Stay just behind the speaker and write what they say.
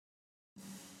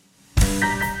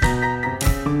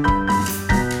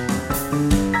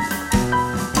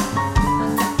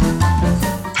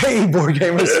Hey, board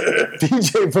gamers.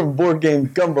 PJ from Board Game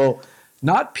Gumbo.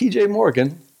 Not PJ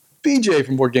Morgan. BJ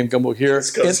from Board Game Gumbo here.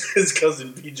 His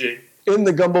cousin PJ. In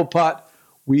the Gumbo Pot,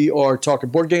 we are talking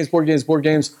board games, board games, board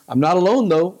games. I'm not alone,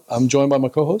 though. I'm joined by my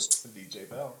co-host. DJ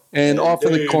Bell. And off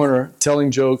in the Dave. corner,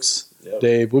 telling jokes, Yep.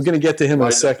 Dave. We're going to get to him in a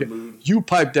Lighten up the second. mood. You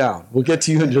pipe down. We'll get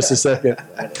to you in just a second.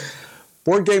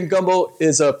 Board Game Gumbo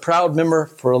is a proud member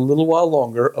for a little while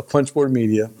longer of Punchboard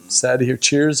Media. Sad to hear.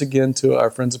 Cheers again to our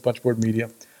friends at Punchboard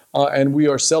Media. And we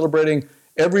are celebrating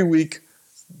every week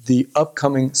the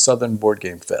upcoming Southern Board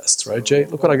Game Fest. Right, Jay?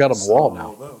 Look what I got on the wall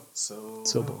now. So,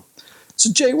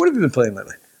 Jay, what have you been playing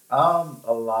lately?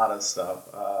 A lot of stuff.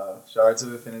 Shards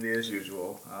of Infinity as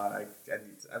usual. I'm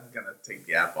gonna take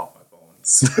the app off my phone.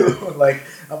 So,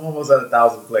 I'm almost at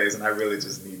 1,000 plays, and I really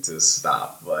just need to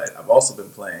stop. But I've also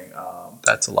been playing.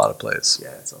 That's a lot of plays.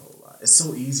 Yeah, it's a whole lot. It's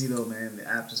so easy though, man. The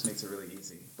app just makes it really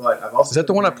easy. But I've also. Is that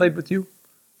the one I played with you?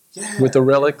 Yeah. With the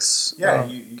relics? Yeah.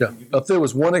 There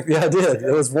was one. Yeah, I did.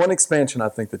 There was one expansion I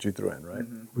think that you threw in, right?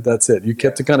 Mm-hmm. That's it. You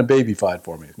kept it kind of babyfied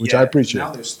for me, which I appreciate.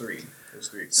 Now there's three.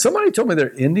 Somebody told me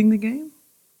they're ending the game.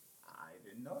 I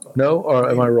didn't know about No, or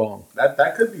am I wrong?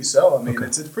 That could be so. I mean,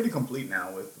 it's pretty complete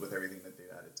now with everything that they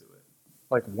added to it.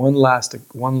 Like one last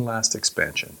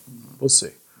expansion. Mm-hmm. We'll see.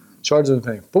 Shards of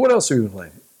Infinity. But what else have you been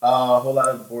playing? A whole lot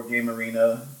of Board Game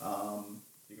Arena.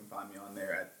 You can find me on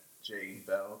there at J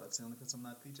Bell. That's the only because I'm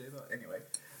not PJ Bell. Anyway,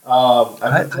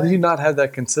 How do you not have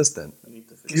that consistent?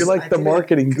 You're like the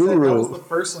marketing guru. That was the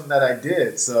first one that I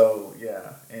did. So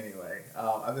yeah. Anyway,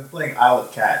 I've been playing Isle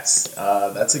of Cats.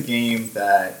 That's a game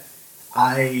that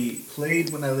I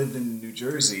played when I lived in New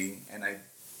Jersey, and I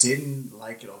didn't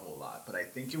like it a whole lot. But I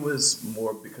think it was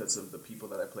more because of the people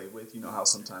that I played with. You know how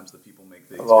sometimes the people make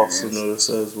the experience. I've also noticed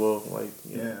that as well.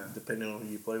 Yeah. Depending on who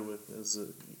you play with, it's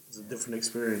a different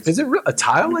experience. Is it a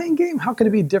tile laying game? How can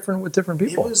it be different with different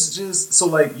people? It was just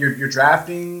so you're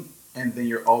drafting, and then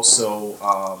you're also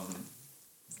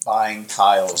buying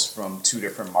tiles from two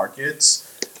different markets.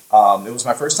 It was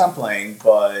my first time playing,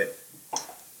 but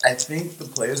I think the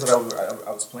players that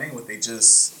I was playing with,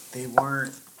 they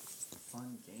weren't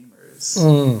fun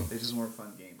gamers. They just weren't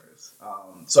fun gamers.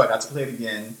 So I got to play it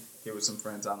again here with some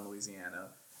friends out in Louisiana,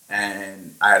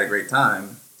 and I had a great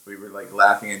time. We were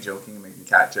laughing and joking and making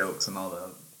cat jokes and all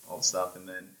the stuff, and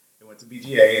then it went to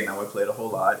BGA, and now I played a whole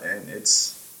lot, and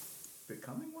it's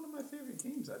becoming one of my favorite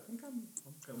games. I think I'm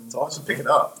going to pick it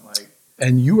up.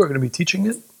 And you are going to be teaching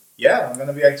it? Yeah, I'm going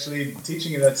to be actually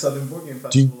teaching it at Southern Board Game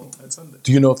Festival at Sunday.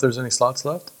 Do you know if there's any slots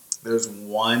left? There's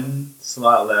one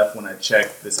slot left when I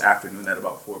check this afternoon at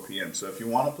about 4 p.m. So if you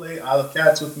want to play Isle of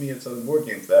Cats with me at Southern Board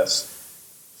Game Fest,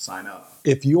 sign up.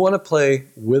 If you want to play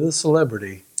with a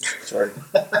celebrity, Sorry.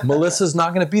 Melissa's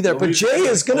not going to be there, but Jay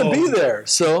is going to be there.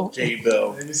 So J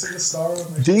Bell. Did you see the star?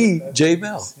 J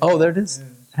Bell. Oh, there it is. Yeah.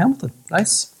 Hamilton.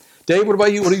 Nice. Dave, what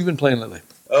about you? What have you been playing lately?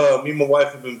 Me and my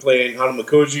wife have been playing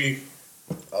Hanamakoji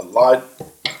a lot.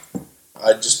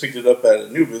 I just picked it up at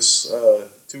Anubis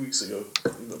 2 weeks ago.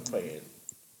 We've been playing.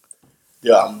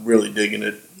 Yeah, I'm really digging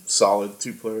it. Solid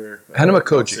two-player.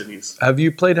 Hanamakoji. Have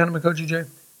you played Hanamakoji, Jay?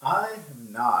 I have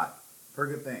not. Heard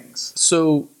good things.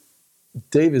 So,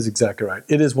 Dave is exactly right.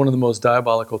 It is one of the most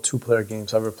diabolical two-player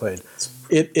games I've ever played.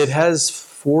 It has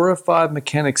 4 or 5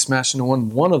 mechanics smashed into one.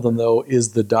 One of them, though,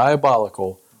 is the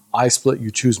diabolical I split,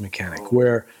 you choose mechanic,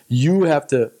 where you have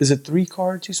to. Is it 3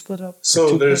 cards you split up?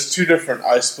 So there's 2 different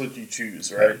I split you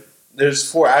choose, right?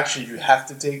 There's 4 actions you have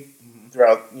to take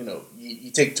throughout.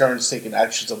 You take turns taking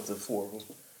actions up to 4 of them.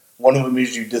 One of them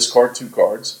is you discard 2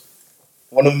 cards.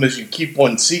 One of them is you keep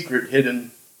one secret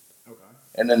hidden,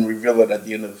 and then reveal it at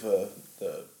the end of the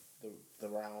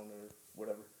round or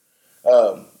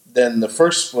whatever. Then the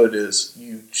first split is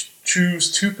you choose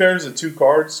 2 pairs of 2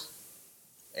 cards.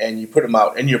 And you put them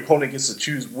out, and your opponent gets to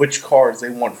choose which cards they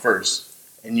want first,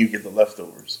 and you get the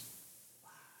leftovers.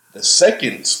 The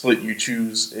second split you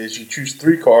choose is you choose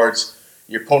 3 cards,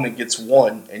 your opponent gets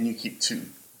 1, and you keep 2.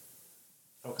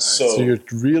 Okay. So you're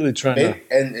really trying to...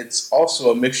 And it's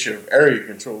also a mixture of area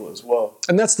control as well.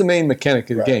 And that's the main mechanic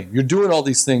of the game. You're doing all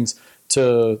these things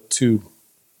to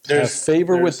have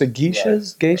favor with the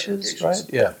geishas,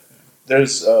 right? Yeah.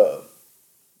 There's...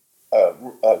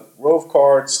 row of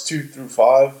cards 2 through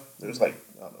 5. There's 10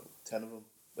 of them.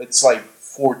 It's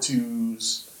 4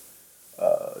 2s,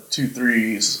 2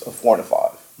 3s, a 4 and a 5.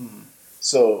 Mm-hmm.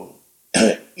 So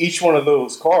each one of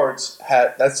those cards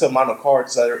that's the amount of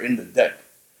cards that are in the deck.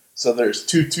 So there's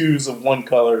 2 2s of one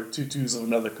color, 2 2s of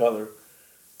another color,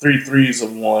 3 3s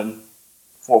of one,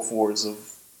 4 4s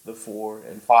of the 4,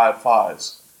 and 5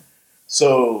 5s.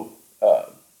 So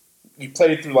you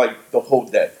play through like the whole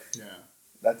deck. Yeah.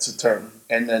 That's a turn,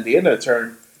 and then at the end of the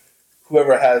turn,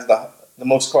 whoever has the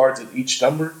most cards at each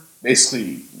number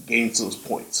basically gains those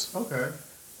points, Okay.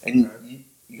 and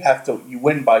Okay. you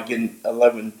win by getting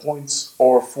 11 points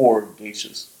or 4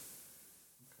 geishas.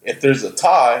 If there's a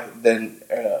tie, then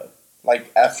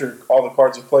like after all the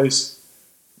cards are placed,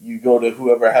 you go to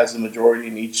whoever has the majority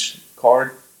in each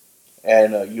card,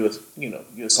 and you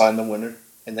assign the winner,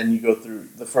 and then you go through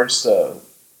the first.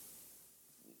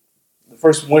 The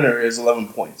first winner is 11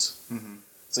 points, Mm-hmm.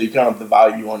 so you count up the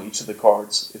value on each of the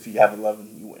cards. If you have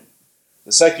 11, you win.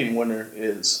 The second winner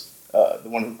is the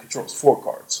one who controls 4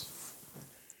 cards.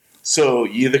 So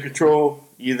you either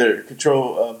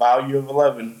control a value of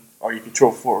 11 or you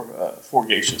control 4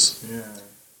 geishas. Yeah.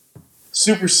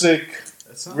 Super sick,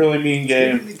 That sounds really mean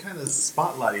game. giving me kind of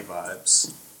spotlighty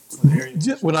vibes.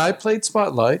 When I played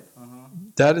Spotlight, Uh-huh.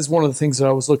 that is one of the things that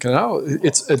I was looking out.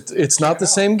 It's not the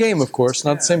same game, of course,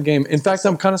 not the same game. In fact,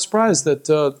 I'm kind of surprised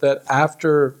that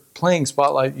after playing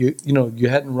Spotlight, you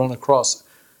hadn't run across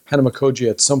Hanamakoji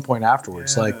at some point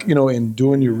afterwards, Yeah. like in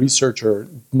doing your research or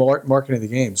marketing the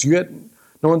games.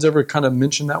 No one's ever kind of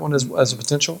mentioned that one as a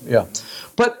potential. Yeah,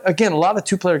 but again, a lot of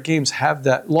 2-player games have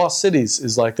that. Lost Cities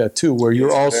is like that too, where you're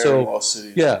It's very also Lost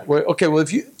City. yeah. Well,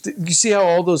 if you see how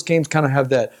all those games kind of have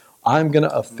that. I'm going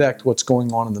to affect what's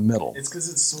going on in the middle. It's because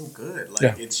it's so good. Like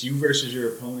Yeah. it's you versus your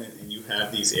opponent, and you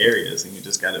have these areas, and you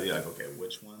just got to be like, okay,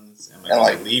 which ones am I And, going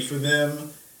like- to leave for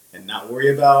them and not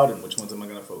worry about, and which ones am I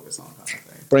going to focus on, kind of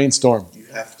thing. Brainstorm. You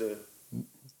have to.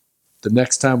 The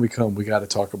next time we come, we got to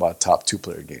talk about top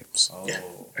 2-player games Oh,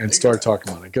 and start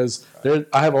talking about it because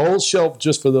I have a whole shelf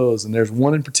just for those, and there's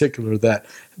one in particular that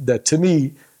to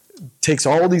me takes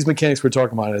all these mechanics we're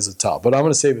talking about as a top. But I'm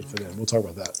going to save it for them. We'll talk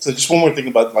about that. So just one more thing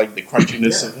about like the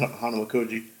crunchiness of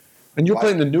Hanamakoji. And you're Like,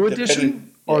 playing the new depending-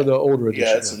 edition or yeah. the older edition?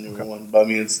 Yeah, it's a newer one, but I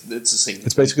mean it's the same.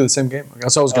 It's basically the same game.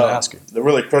 That's what I was going to ask you. The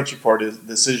really crunchy part is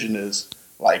decision is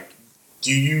like,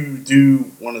 do you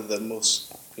do one of the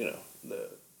most the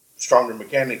stronger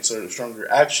mechanics or the stronger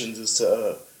actions is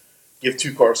to give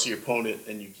 2 cards to your opponent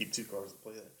and you keep 2 cards to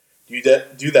play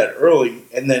that. Do that early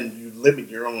and then you limit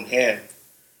your own hand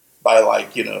by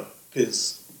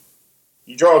because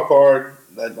you draw a card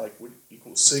that like would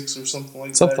equal 6 or something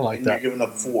like Something that, like and that. you're giving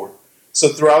up 4. So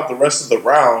throughout the rest of the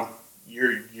round,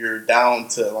 you're down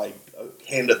to like a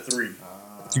hand of 3.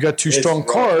 You got 2 It's strong rough,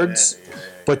 cards, Yeah,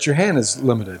 but your hand is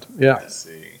limited. Yeah. I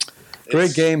see.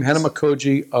 Great game,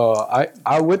 Hanamakoji.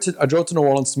 I drove to New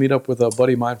Orleans to meet up with a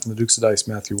buddy of mine from the Dukes of Dice,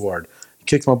 Matthew Ward. He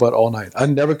kicked my butt all night. I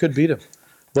never could beat him,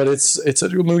 but it's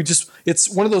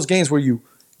one of those games where you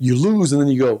lose and then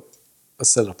you go, let's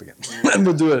set it up again and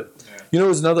we'll do it. Yeah.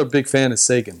 Who's another big fan is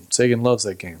Sagan. Sagan loves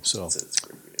that game. So It's a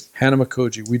great game.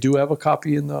 Hanamakoji. We do have a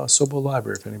copy in the Sobo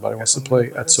library if anybody wants to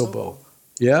play at Sobo.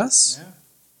 Yes. Yeah.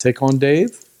 Take on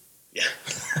Dave. Yeah.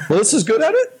 Melissa's good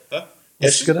at it. Huh? Yeah,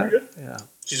 Melissa's she's good at pretty it. good. Yeah.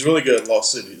 She's really good at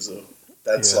Lost Cities, though.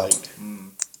 That's Yeah. like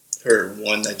her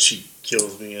one that she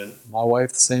kills me in. My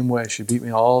wife, the same way. She beat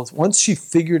me all. Once she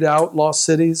figured out Lost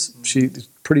Cities, she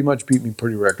pretty much beat me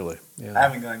pretty regularly. I Yeah.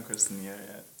 haven't gotten Kristen yet.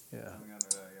 Yeah. I haven't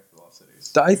gotten her yet for Lost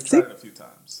Cities. I We've think- tried it a few times.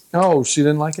 Oh, she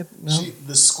didn't like it? No?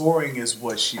 The scoring is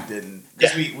what she didn't.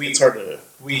 'Cause Yeah, we it's hard to.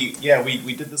 we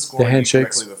did the scoring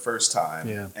handshakes. correctly the first time.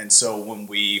 Yeah. And so when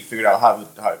we figured out how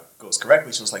it goes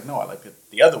correctly, she was like, "No, I like it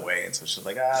the other way." And so she's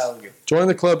like, okay. Join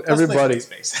the club, Let's play everybody.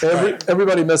 space.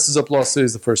 Everybody messes up Lost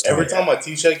Cities the first time. Every time I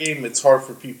teach that game, it's hard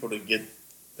for people to get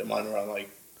their mind around. Like,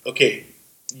 okay,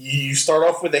 you start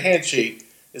off with a handshake.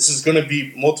 This is going to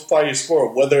be multiply your score,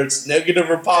 whether it's negative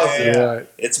or positive. Yeah. Right.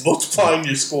 It's multiplying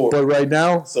your score. But right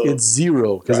now, So- it's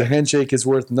 0 because a Right. handshake is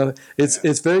worth nothing.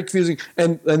 It's very confusing.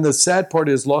 And the sad part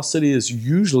is Lost City is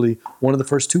usually one of the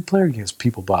first 2-player games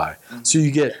people buy. So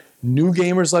you get new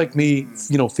gamers like me,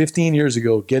 15 years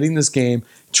ago, getting this game,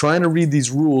 trying to read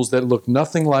these rules that look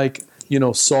nothing like,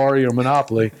 Sorry or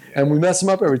Monopoly, and we mess them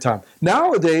up every time.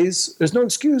 Nowadays, there's no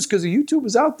excuse because YouTube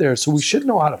is out there, so we should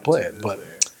know how to play it, but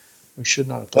we should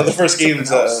not have One played of the it. first games,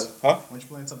 Something else. huh? Weren't you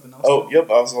playing something else? Oh, yep.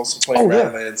 I was also playing Oh, yeah.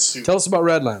 Radlands too. Tell us about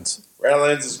Radlands.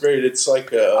 Radlands is great. It's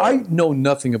like a. I know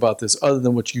nothing about this other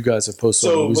than what you guys have posted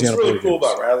on So what's Louisiana really Board cool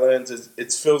Games. about Radlands is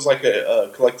it feels like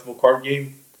a collectible card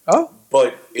game, Oh,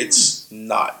 but it's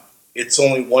not. It's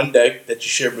only one deck that you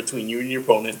share between you and your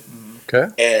opponent, okay.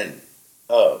 and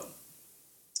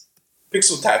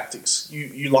pixel tactics.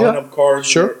 You line Yeah, up cards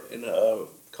sure. in a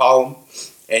column,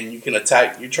 and you can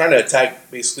attack. You're trying to attack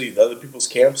basically the other people's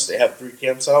camps. They have 3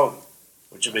 camps out,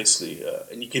 which are basically,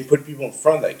 and you can put people in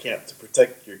front of that camp to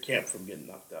protect your camp from getting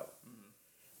knocked out.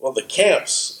 Well, the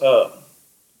camps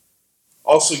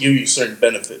also give you certain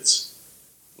benefits,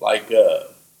 like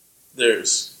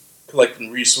There's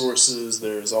collecting resources.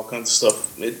 There's all kinds of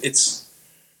stuff. It's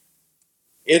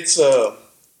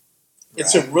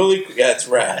a really it's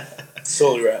rad. It's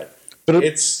totally rad. But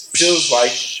It feels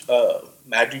like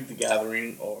Magic the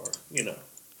Gathering, or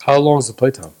how long is the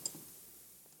playtime?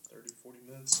 30, 40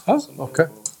 minutes. Oh, something okay.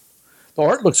 like that. The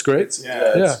art looks great. It's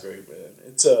Yeah. great, man.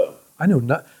 It's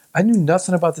I knew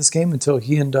nothing about this game until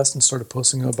he and Dustin started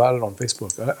posting about it on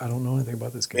Facebook. I don't know anything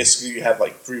about this game. basically you have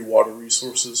like 3 water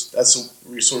resources. That's the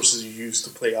resources you use to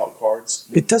play out cards.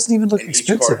 It doesn't even look And each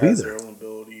expensive card has either. their own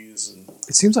abilities. And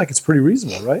It seems like it's pretty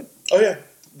reasonable, right? oh yeah,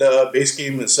 the base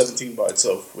game is 17 by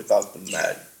itself without the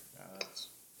mag.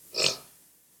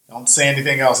 Don't say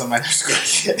anything else. I might just go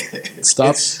get it.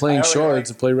 Stop It's- playing I already shards like-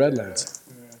 and play Redlands.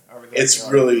 I really like It's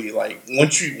it. really like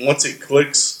once it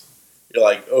clicks, you're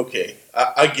like, okay,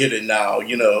 I get it now.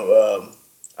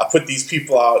 I put these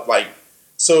people out like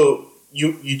so.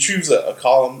 You choose a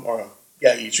column, or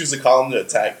you choose a column to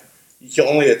attack. You can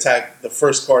only attack the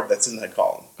first card that's in that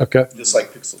column, Okay. just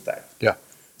like pixel attack. Yeah.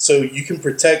 So you can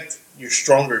protect your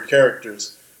stronger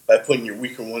characters by putting your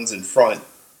weaker ones in front,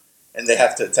 and they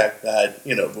have to attack that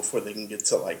before they can get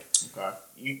to like. Okay.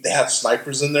 They have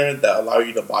snipers in there that allow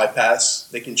you to bypass.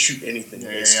 They can shoot anything. Yeah,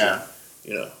 basically.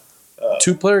 yeah.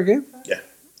 2-player game?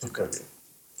 Okay.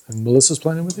 And Melissa's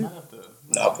playing with I you? have to.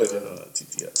 No, I'll play it on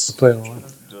TTS. Playing I online.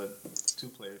 have to do a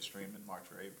 2-player stream in March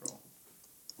or April.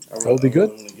 That would be good.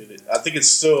 I really wanna get it. I think it's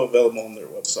still available on their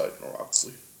website on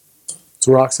Roxley. It's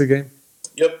a Roxy game.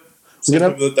 Yep. We're Same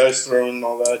gonna- with the dice throwing and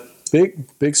all that.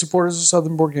 Big supporters of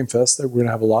Southern Board Game Fest. We're going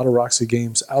to have a lot of Roxy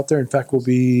games out there. In fact, we'll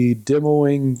be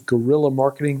demoing guerrilla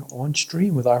marketing on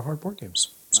stream with our Hard Board Games.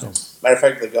 So Matter of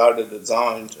fact, the guy that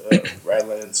designed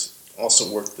Radlands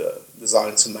also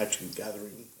designed some Magic the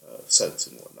Gathering sets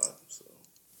and whatnot. So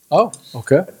Oh,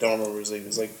 okay. I don't remember his name.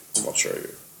 He's like from Australia.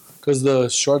 Because the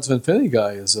Shards of Infinity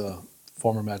guy is a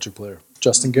former Magic player,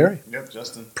 Justin Gary, Yep,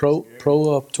 Justin. pro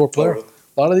tour player.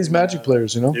 A lot of these Magic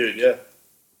players, Dude, yeah. Him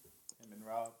and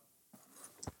Rob.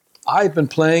 I've been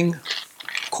playing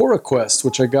Cora Quest,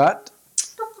 which I got.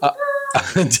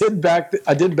 I did back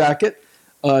it.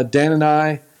 Dan and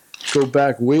I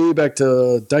go way back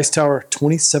to Dice Tower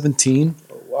 2017,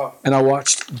 Oh wow. and I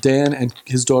watched Dan and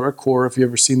his daughter Cora. If you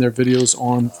ever seen their videos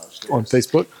on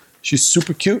Facebook, she's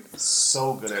super cute.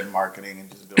 So good at marketing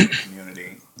and just building a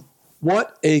community.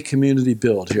 What a community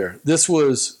build here. This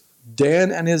was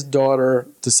Dan and his daughter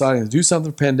deciding to do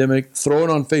something pandemic, throw it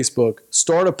on Facebook,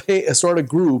 start a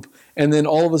group, and then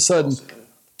all of a sudden,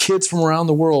 kids from around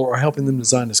the world are helping them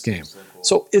design this game.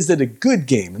 So is it a good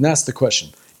game? And that's the question.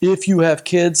 If you have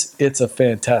kids, it's a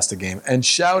fantastic game. And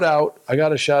I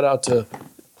got a shout out to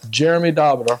Jeremy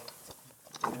Dobler,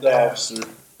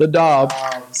 the Dob.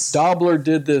 Dobler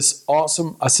did this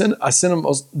awesome. I sent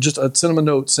him a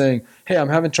note saying, "Hey, I'm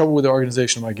having trouble with the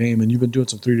organization of my game, and you've been doing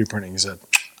some 3D printing." He said,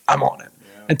 "I'm on it."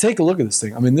 Yeah. And take a look at this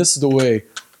thing. I mean, this is the way,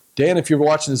 Dan, if you're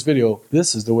watching this video,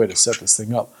 this is the way to set this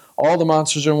thing up. All the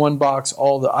monsters are in one box.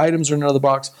 All the items are in another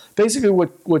box. Basically,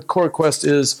 what Core Quest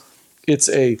is, it's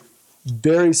a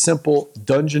very simple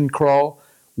dungeon crawl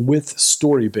with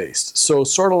story based. So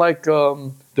sort of like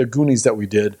the Goonies that we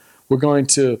did. We're going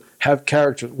to have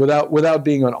characters without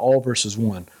being on all versus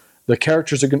one. The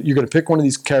characters you're going to pick one of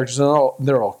these characters, and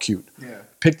they're all cute. Yeah.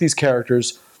 Pick these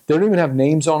characters. They don't even have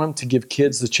names on them to give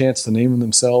kids the chance to name them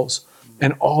themselves.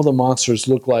 And all the monsters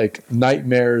look like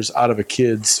nightmares out of a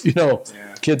kid's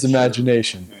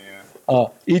imagination. Yeah.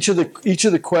 Each of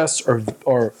the quests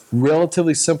are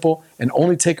relatively simple and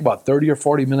only take about 30 or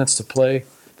 40 minutes to play.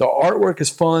 The artwork is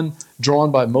fun,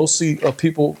 drawn by mostly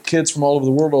kids from all over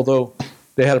the world, although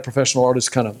they had a professional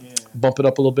artist kind of bump it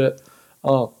up a little bit.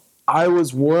 I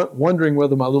was wondering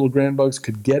whether my little grandbugs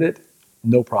could get it.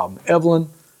 No problem. Evelyn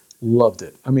loved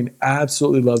it. I mean,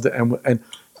 absolutely loved it. And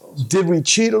did we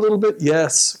cheat a little bit?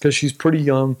 Yes, because she's pretty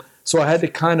young. So I had to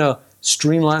kind of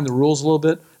streamline the rules a little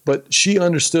bit. But she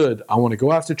understood, I want to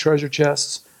go after treasure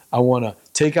chests. I want to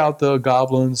take out the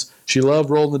goblins. She loved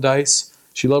rolling the dice.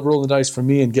 She loved rolling the dice for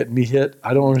me and getting me hit.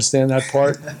 I don't understand that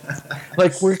part.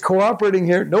 Like, we're cooperating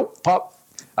here. Nope, pop.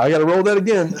 I got to roll that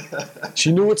again.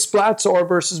 She knew what splats are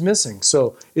versus missing.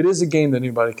 So it is a game that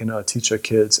anybody can teach their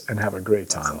kids and have a great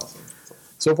time.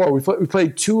 So far, we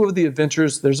played 2 of the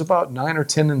adventures. There's about 9 or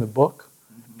 10 in the book.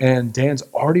 And Dan's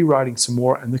already writing some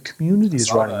more, and the community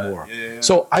is writing more. Yeah.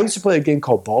 So I used to play a game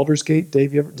called Baldur's Gate.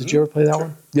 Dave, did you ever play that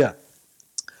one? Yeah.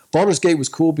 Baldur's Gate was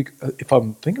cool, if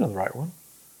I'm thinking of the right one.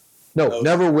 No,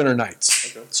 Neverwinter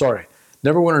Nights. Okay. Sorry.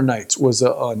 Neverwinter Nights was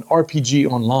an RPG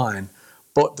online,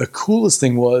 but the coolest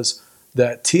thing was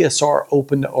that TSR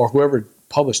opened, or whoever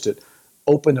published it,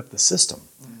 opened up the system.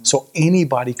 So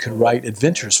anybody could write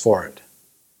adventures for it.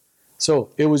 So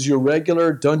it was your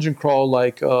regular dungeon crawl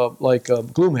like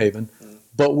Gloomhaven,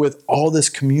 but with all this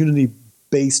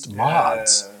community-based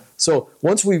mods. Yeah. So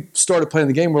once we started playing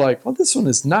the game, we're like, well, this one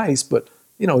is nice, but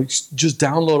you just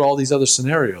download all these other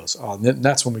scenarios. And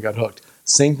that's when we got hooked.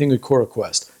 Same thing with Cora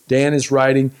Quest. Dan is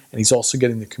writing, and he's also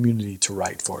getting the community to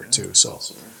write for it too. So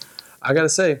I got to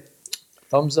say,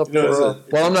 thumbs up for.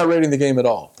 Well, I'm not rating the game at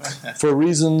all for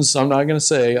reasons I'm not going to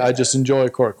say. I just enjoy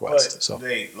Cora Quest. But So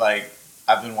they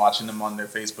I've been watching them on their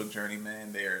Facebook journey,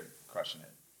 man. They're crushing it.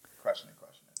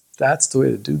 that's the way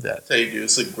to do that. Tell you, dude,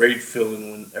 it's a great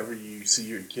feeling whenever you see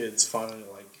your kids finally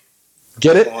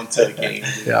Get it? onto the game.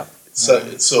 Dude. Yeah.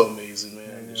 It's so amazing,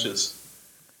 man. It's just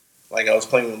like I was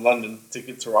playing with London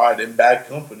Ticket to Ride in Bad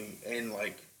Company, and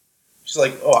she's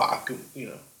like, oh, I could,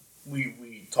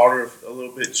 we taught her a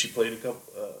little bit. She played a couple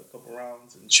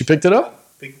rounds, and She picked it up?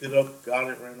 Picked it up, got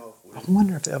it, ran off with it. I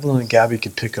wonder if Evelyn and Gabby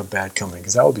could pick up Bad Company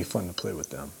because that would be fun to play with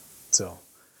them. So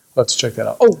we'll have to check that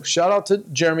out. Oh, shout out to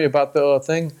Jeremy about the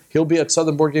thing. He'll be at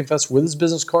Southern Board Game Fest with his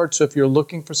business card. So if you're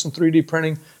looking for some 3D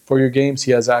printing for your games,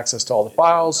 he has access to all the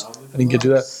files and he can do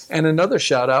that. And another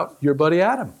shout out, your buddy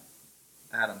Adam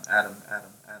Adam.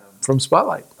 from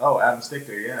Spotlight. Oh, Adam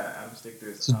Stichter, yeah. Adam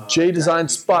Stichter's. So Jay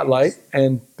designed Spotlight,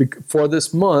 and for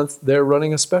this month, they're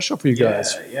running a special for you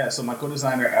guys. Yeah. So my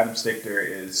co-designer Adam Stichter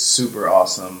is super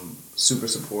awesome, super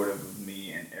supportive of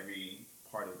me and every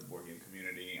part of the board game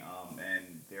community.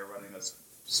 And they're running a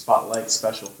Spotlight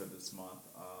special for this month.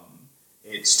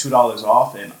 It's $2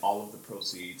 off, and all of the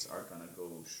proceeds are gonna go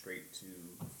straight to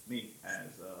me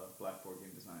as a Black board game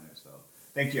designer. So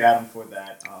thank you, Adam, for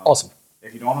that. Awesome.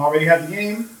 If you don't already have the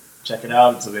game, check it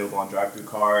out. It's available on Drive-Thru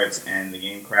Cards and the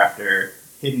Game Crafter.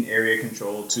 Hidden area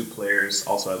control, 2 players.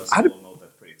 Also has a solo mode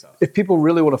that's pretty tough. If people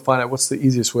really want to find out, what's the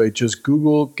easiest way? Just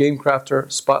Google Gamecrafter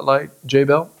Spotlight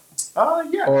J-Bell?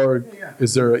 Yeah. Or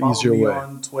is there an Follow easier me way?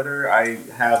 on Twitter. I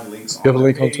have links on You have a the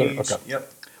link on page. Twitter? Okay.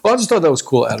 Yep. Well, I just thought that was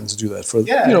cool, Adam, to do that for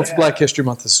for Black History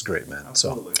Month. This is great, man.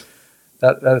 Absolutely. So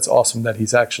that is awesome that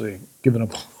he's actually given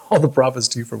up all the profits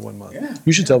to you for 1 month. Yeah.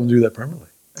 You should tell him to do that permanently.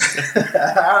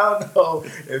 I don't know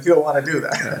if you'll want to do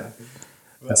that.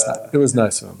 It was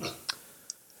nice of him.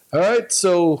 All right,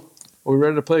 so are we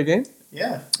ready to play a game?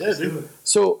 Yeah, dude.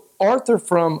 So Arthur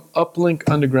from Uplink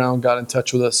Underground got in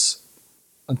touch with us.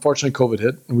 Unfortunately, COVID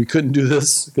hit, and we couldn't do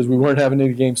this because we weren't having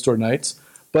any game store nights.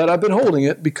 But I've been holding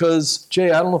it because, Jay,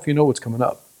 I don't know if you know what's coming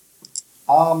up.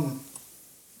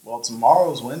 Well,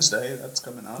 tomorrow's Wednesday. That's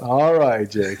coming up. All right,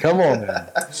 Jay, come on, man.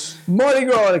 Mardi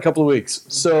Gras in a couple of weeks.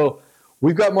 So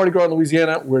we've got Mardi Gras in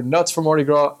Louisiana. We're nuts for Mardi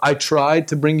Gras. I tried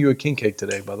to bring you a king cake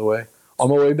today, by the way, on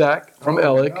my way back from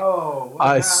Ellick. No, what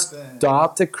I happened?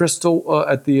 stopped at Crystal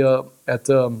at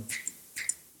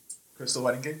Crystal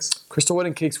Wedding Cakes? Crystal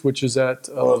Wedding Cakes, which is at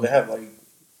Well, they have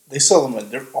they sell them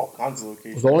at all kinds of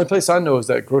locations. the only place I know is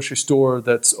that grocery store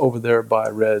that's over there by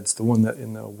Red's, the one that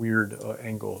in the weird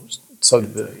angle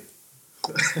subdivision.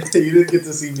 You didn't get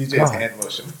to see BJ's God. hand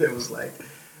motion, but it was like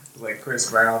Chris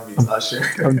Brown meets Usher.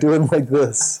 I'm doing like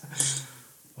this.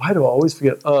 Why do I always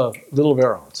forget? Little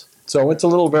Verons. So I went to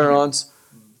Little Verons,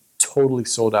 totally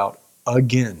sold out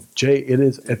again. Jay, it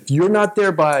is. If you're not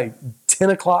there by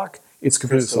 10 o'clock, it's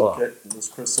completely sold out. Those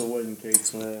Crystal Wedding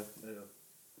Cakes, man. Yeah.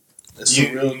 It's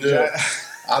You- a real deal.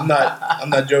 I'm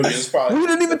not joking. It's We probably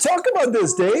didn't even talk about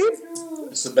this, Dave.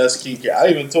 it's the best king cake. I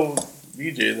even told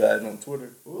BJ that on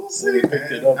Twitter. We'll When see, he picked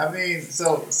man. it up. I mean,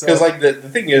 so Because the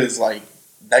thing is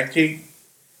that cake,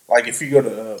 if you go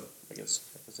to I guess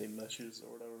I say Meshes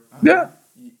or whatever, Yeah.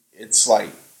 it's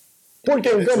Board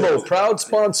Game Gumbo, proud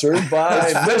sponsored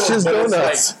by Meshes but it's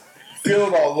Donuts.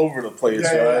 filled all over the place,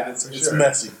 Yeah, right? yeah, It's for it's sure.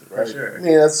 messy, right? sure. I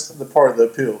mean, that's the part of the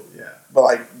appeal. yeah.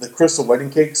 But the Crystal Wedding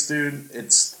Cakes, dude,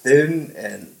 it's thin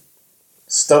and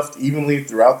stuffed evenly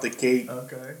throughout the cake.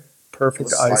 Okay. Perfect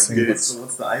It's like icing. good.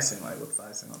 What's the icing like? What's the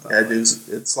icing on top? Yeah, dude,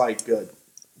 it's good.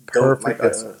 Perfect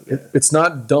icing. It's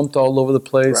not dumped all over the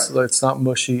place. Right. It's not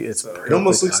mushy. It's So It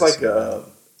almost perfect looks like icing.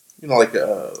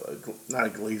 not a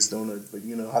glazed donut, but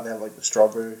you know how they have the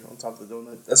strawberry on top of the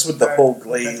donut. That's what the whole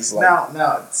glaze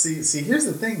Now, see, here's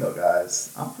the thing, though,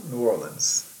 guys. I'm from New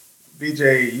Orleans.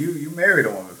 BJ, you married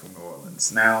a woman from New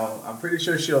Orleans. Now, I'm pretty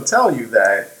sure she'll tell you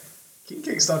that king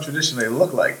cakes don't traditionally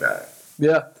look like that.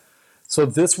 Yeah. So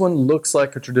this one looks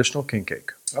like a traditional king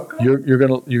cake. Okay. You're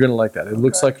gonna like that. It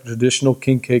looks Okay. like a traditional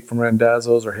king cake from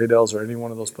Randazzo's or Haydell's or any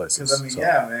one of those places. Because, I mean, So,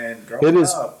 yeah, man, It growing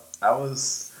is- up, I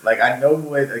was, I know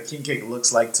what a king cake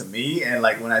looks like to me. And,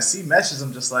 when I see meshes,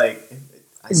 I'm just like,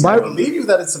 I believe you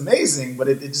that it's amazing, but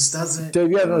it just doesn't.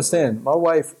 Dave, you have to understand. My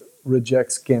wife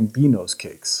rejects Gambino's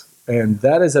cakes, and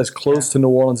that is as close to New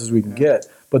Orleans as we can get.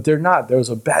 but they're not.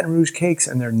 Those are Baton Rouge cakes,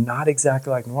 and they're not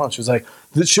exactly like New Orleans. She was like,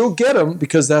 she'll get them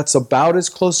because that's about as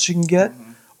close as she can get.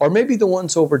 Or maybe the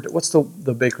ones over, what's the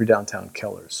bakery downtown?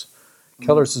 Keller's.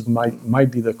 Keller's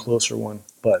might be the closer one,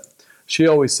 but she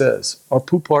always says, or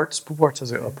Poop Arts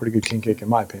has a pretty good king cake in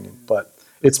my opinion, but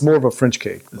it's more of a French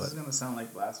cake. This is gonna sound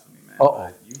like blasphemy, man. Uh-oh.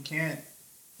 But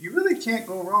you really can't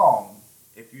go wrong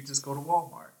if you just go to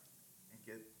Walmart and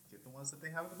get the ones that they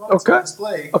have in the box on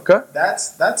display. Okay.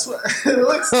 That's what it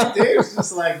looks. Dave's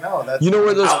just like, no, that's You know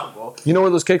where palatable.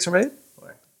 those cakes are made?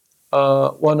 Where?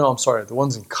 Well, no, I'm sorry. The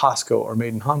ones in Costco are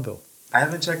made in Hanville. I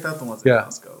haven't checked out the ones at Yeah,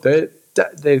 Costco.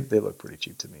 they look pretty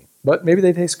cheap to me, but maybe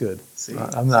they taste good. See,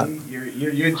 I'm not. You're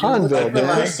Hanville, Like the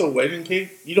man. crystal wedding cake,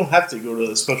 you don't have to go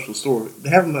to a special store. They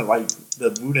have them at like the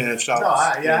Boudin shops. No,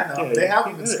 I know. They have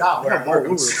them in Scott where I work.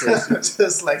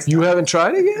 Just like You haven't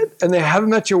tried it yet, and they have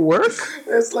them at your work.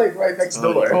 it's like right next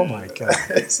door. Oh my god!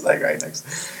 It's like right next.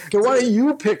 Okay, why don't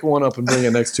you pick one up and bring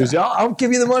it next Tuesday? I'll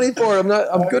give you the money for it.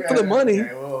 I'm good for the money.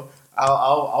 Okay, well,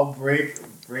 I'll break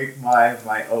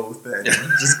my oath and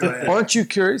just go ahead. Aren't you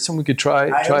curious? And we could try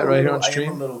it right here on I am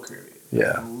stream. a little curious.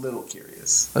 Yeah. I'm a little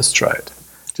curious. Let's try it.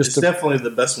 It's definitely the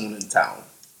best one in town.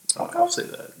 I'll say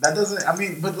that. That doesn't. I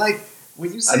mean, but like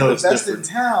when you say know the it's best different.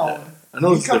 in town, Yeah. I know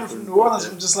you it's coming different, from New Orleans.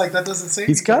 but- I'm just like that doesn't say.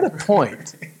 He's got a anything.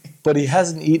 point, but he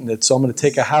hasn't eaten it, so I'm going to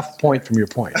take a half point from your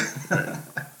point.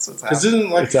 That's what's Because happening. isn't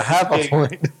like It's a half a cake,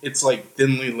 point. It's like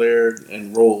thinly layered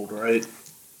and rolled, right?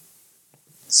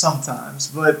 Sometimes,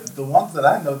 but the ones that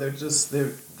I know, they're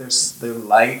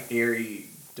light, airy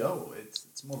dough.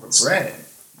 It's more of a bread,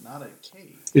 not a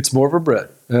cake. It's more of a bread.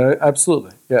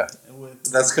 Absolutely, yeah. And with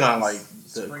That's kind of like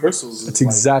the crystals. It's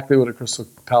exactly what a Crystal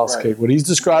Palace Right. cake. What he's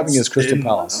describing is Crystal thin.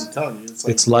 Palace. I'm telling you,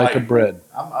 It's like a light. bread.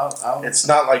 I'm It's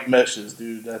not like meshes,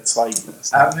 dude. That's like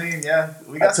I mean, yeah,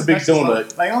 we got That's a some big meshes on-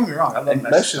 donut. Like, don't get me wrong, I love And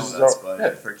meshes meshes donuts, are- but yeah.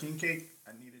 for king cake,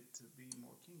 I need it to be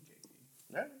more king cakey.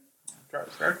 yeah.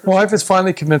 Try My wife has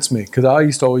finally convinced me because I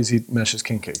used to always eat Mesh's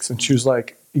king cakes, and she was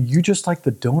like, "You just like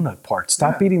the donut part.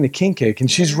 Stop Yeah. eating the king cake."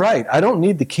 And she's right. I don't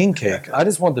need the king cake. I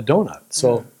just want the donut.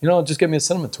 So just get me a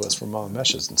cinnamon twist from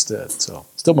Mesh's instead. So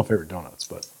still my favorite donuts.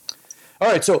 But all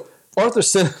right. So Arthur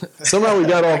somehow we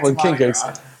got off on king cakes.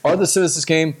 Arthur sent us this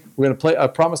game. We're gonna play. I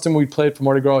promised him we'd play it for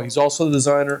Mardi Gras. He's also the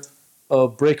designer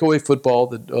of Breakaway Football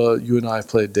that you and I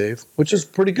played, Dave, which is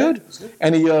pretty good.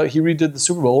 And he redid the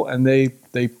Super Bowl, and they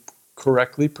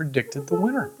correctly predicted the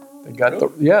winner. They got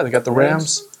the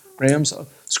Rams.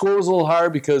 Score was a little higher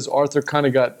because Arthur kind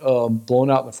of got blown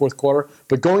out in the fourth quarter.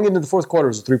 But going into the fourth quarter,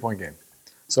 it was a 3-point game.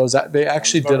 So they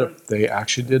actually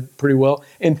did pretty well.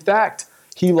 In fact,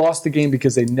 he lost the game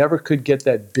because they never could get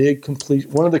that big complete.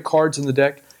 One of the cards in the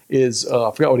deck is I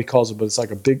forgot what he calls it, but it's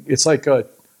like a big. It's like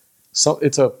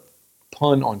it's a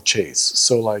pun on chase.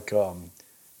 So like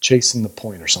chasing the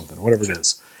point or something, whatever it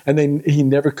is. And he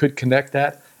never could connect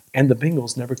that. And the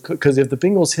Bengals never could, because if the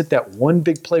Bengals hit that one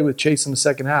big play with Chase in the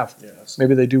second half,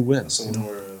 maybe they do win.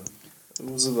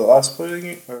 Was it the last play of the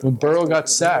game? When Burrow got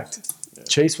sacked,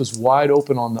 Chase was wide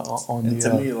open on the And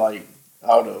to me, like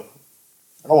I don't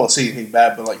want to say anything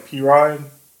bad, but like P. Ryan,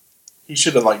 he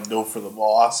should have like dove for the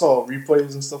ball. I saw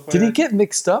replays and stuff like that. Did he get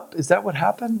mixed up? Is that what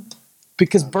happened?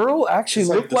 Because Burrow actually It's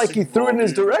like looked the like he Super threw it in Bowl,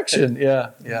 his dude. direction.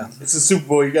 Yeah. It's a Super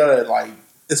Bowl. You gotta like.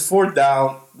 It's 4th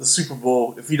down. The Super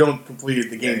Bowl. If you don't complete it,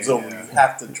 the game's over. yeah. You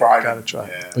have to try. Gotta try.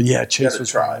 Yeah. But yeah, You Chase gotta was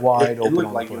try. wide It open looked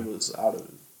on like the it play. was out of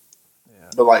it. Yeah.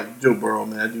 But like Joe Burrow,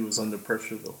 man, that dude was under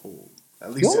pressure the whole.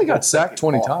 At least only the got whole sacked second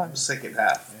 20 half. times. Second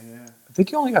half. Yeah. I think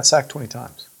he only got sacked 20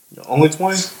 times. Only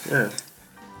 20. Yeah.